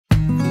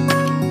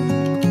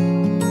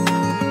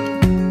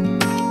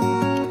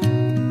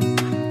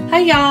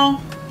Hey y'all,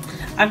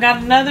 I've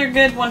got another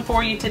good one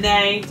for you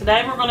today.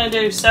 Today we're going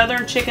to do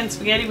Southern chicken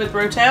spaghetti with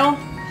Rotel,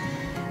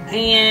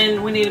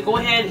 and we need to go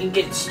ahead and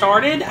get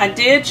started. I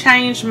did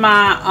change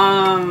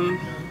my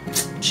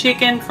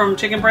chicken from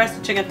chicken breast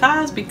to chicken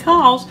thighs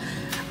because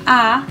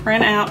I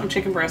ran out of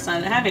chicken breast and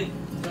I didn't have any.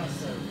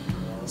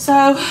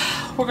 So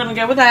we're going to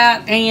go with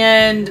that,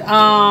 and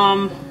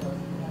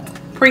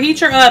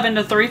preheat your oven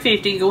to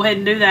 350. Go ahead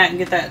and do that and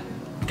get that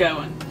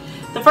going.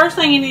 The first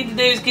thing you need to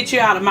do is get you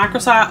out a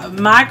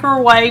microwavable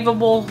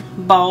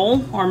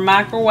bowl or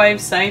microwave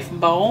safe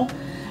bowl,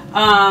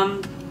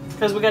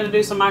 because we got to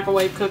do some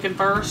microwave cooking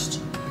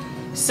first.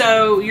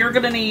 So you're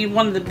going to need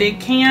one of the big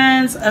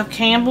cans of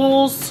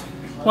Campbell's.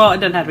 Well, it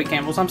doesn't have to be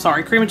Campbell's. I'm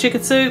sorry, cream of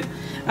chicken soup.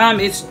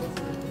 It's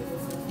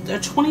a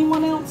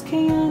 21 ounce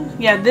can.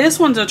 Yeah, this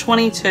one's a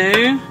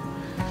 22,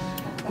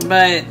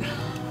 but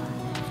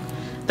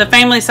the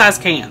family size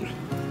can.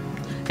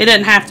 It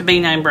doesn't have to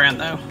be name brand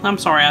though. I'm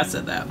sorry I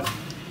said that.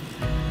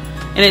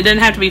 And it didn't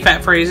have to be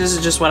fat free. This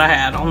is just what I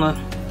had on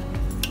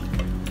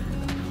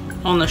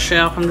the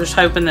shelf. I'm just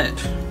hoping that,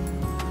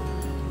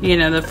 you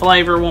know, the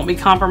flavor won't be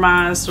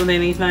compromised with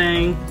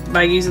anything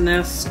by using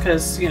this,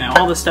 because, you know,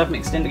 all this stuff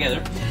mixed in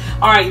together.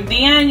 Alright,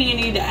 then you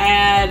need to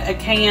add a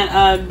can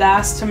of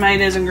diced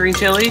tomatoes and green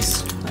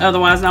chilies,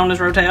 otherwise known as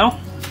Rotel.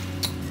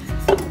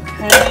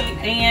 Okay,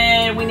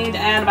 and we need to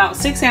add about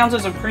 6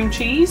 ounces of cream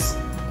cheese.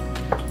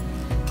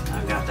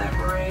 I've got that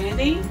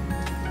ready.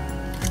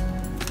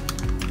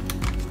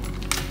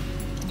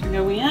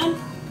 Go in.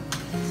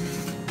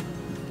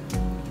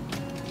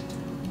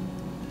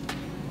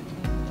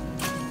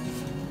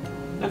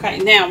 Okay,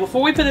 now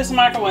before we put this in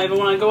the microwave, I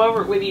want to go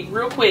over it with you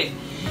real quick.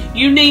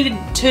 You need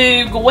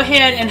to go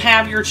ahead and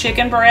have your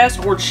chicken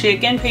breast or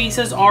chicken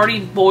pieces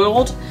already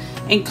boiled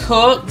and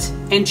cooked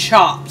and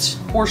chopped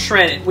or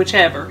shredded,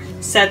 whichever.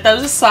 Set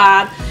those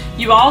aside.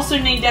 You also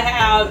need to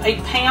have a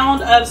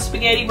pound of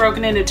spaghetti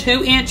broken into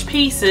 2-inch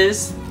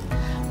pieces,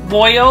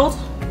 boiled,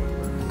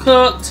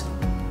 cooked,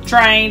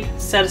 drained,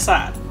 set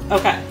aside.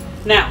 Okay,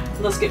 now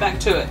let's get back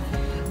to it.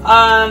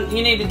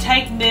 You need to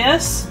take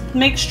this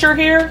mixture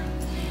here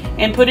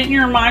and put it in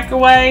your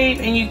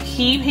microwave, and you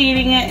keep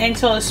heating it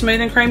until it's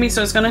smooth and creamy.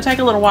 So it's going to take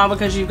a little while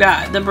because you've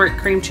got the brick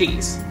cream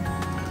cheese.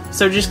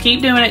 So just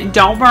keep doing it.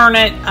 Don't burn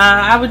it.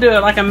 I would do it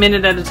like a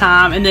minute at a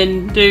time, and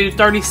then do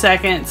 30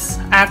 seconds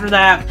after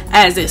that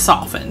as it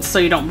softens so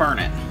you don't burn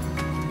it.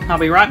 I'll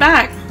be right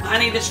back. I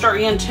need to stir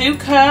in 2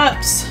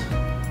 cups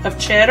of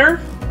cheddar.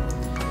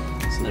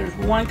 There's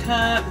 1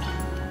 cup,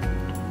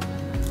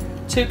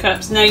 2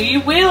 cups. Now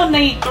you will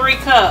need 3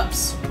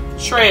 cups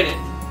shredded,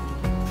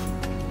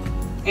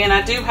 and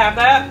I do have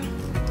that,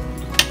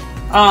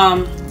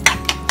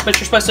 but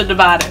you're supposed to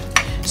divide it.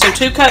 So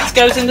 2 cups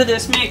goes into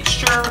this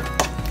mixture,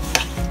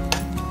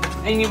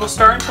 and you will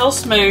stir until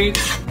smooth.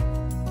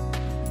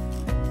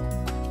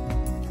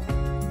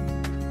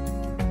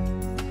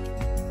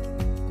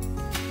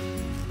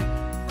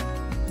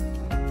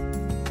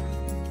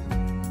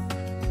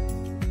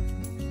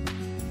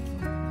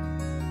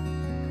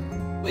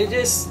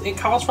 It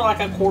calls for like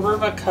a 1/4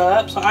 of a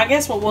cup, so I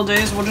guess what we'll do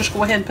is we'll just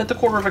go ahead and put the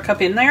 1/4 of a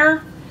cup in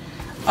there,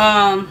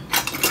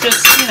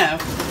 just, you know,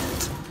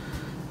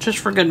 just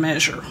for good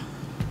measure.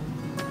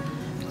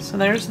 So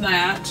there's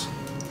that.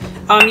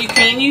 You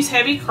can use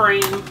heavy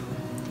cream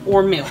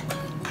or milk.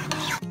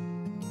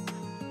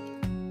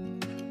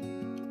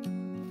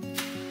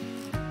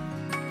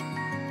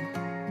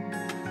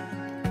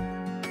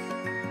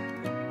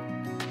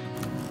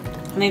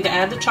 I need to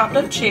add the chopped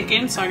up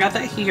chicken, so I got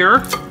that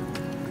here.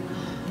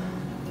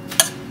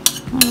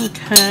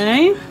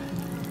 Okay,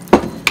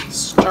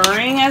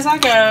 stirring as I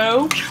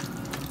go.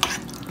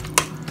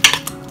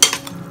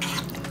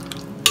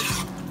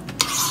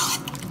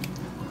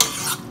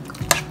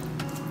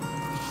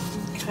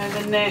 Okay,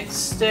 the next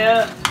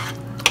step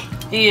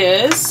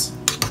is,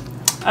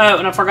 oh,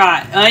 and I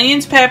forgot,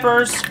 onions,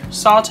 peppers,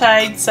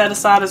 sauteed, set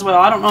aside as well.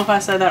 I don't know if I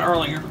said that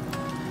earlier,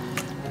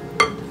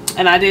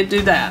 and I did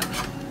do that.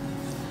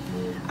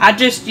 I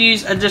just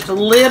used just a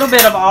little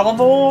bit of olive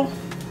oil.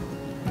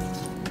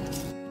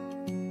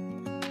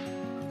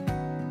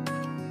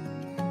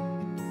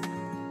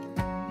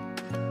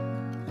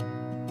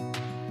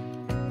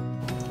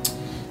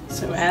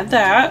 So add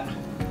that.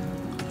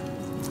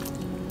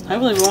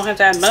 Hopefully we won't have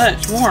to add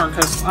much more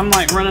because I'm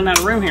like running out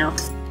of room here.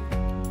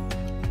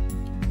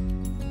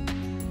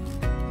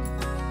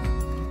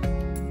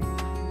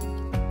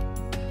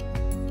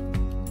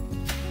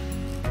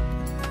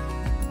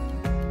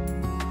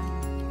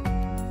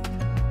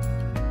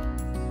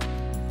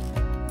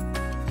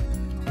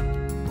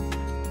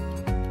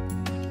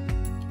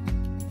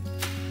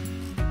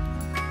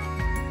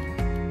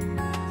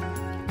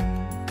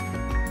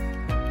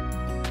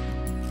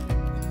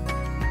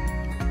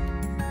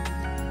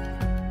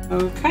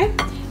 Okay,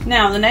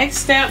 now the next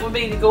step would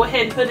be to go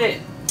ahead and put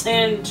it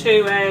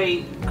into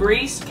a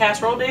greased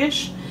casserole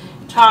dish,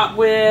 topped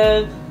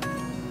with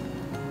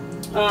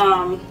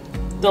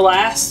the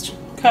last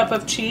cup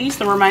of cheese,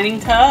 the remaining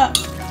cup,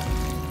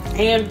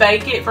 and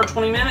bake it for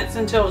 20 minutes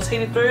until it's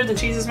heated through, the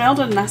cheese is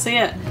melted, and that's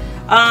it.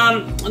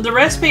 The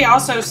recipe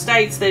also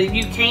states that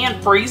you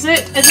can freeze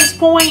it at this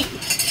point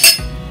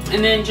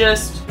and then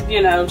just,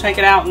 you know, take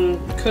it out and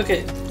cook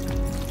it.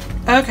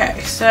 Okay,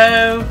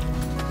 so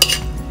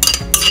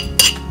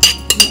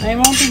I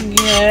want to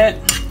get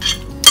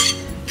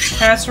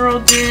casserole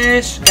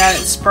dish, got it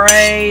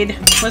sprayed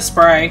with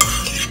spray,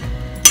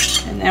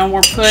 and now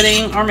we're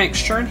putting our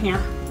mixture in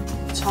here.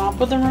 Top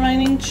with the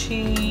remaining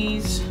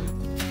cheese.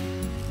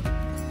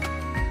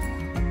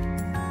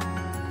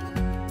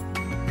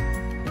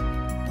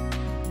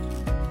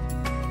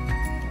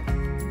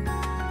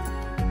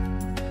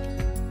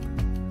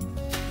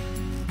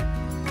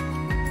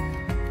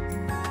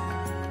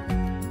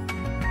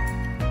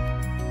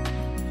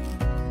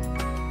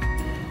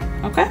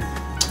 Okay,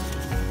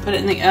 put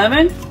it in the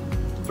oven,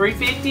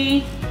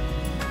 350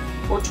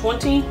 for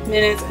 20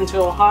 minutes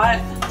until hot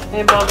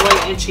and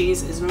bubbly and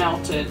cheese is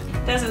melted.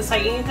 It doesn't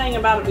say anything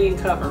about it being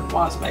covered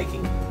while it's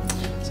baking,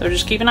 so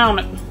just keep an eye on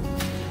it.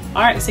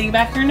 All right, see you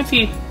back here in a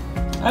few.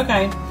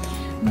 Okay,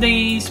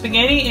 the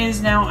spaghetti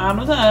is now out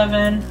of the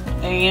oven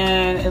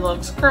and it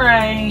looks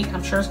great.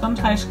 I'm sure it's gonna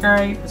taste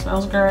great. It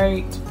smells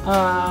great.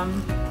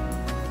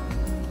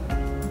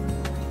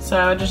 So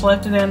I just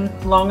left it in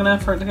long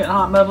enough for it to get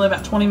hot and bubbly,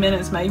 about 20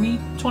 minutes, maybe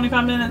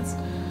 25 minutes.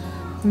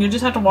 And you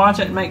just have to watch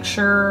it and make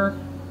sure.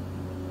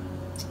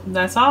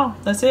 That's all.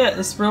 That's it.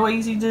 It's real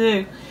easy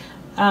to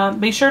do.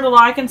 Be sure to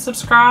like and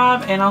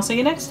subscribe, and I'll see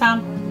you next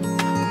time.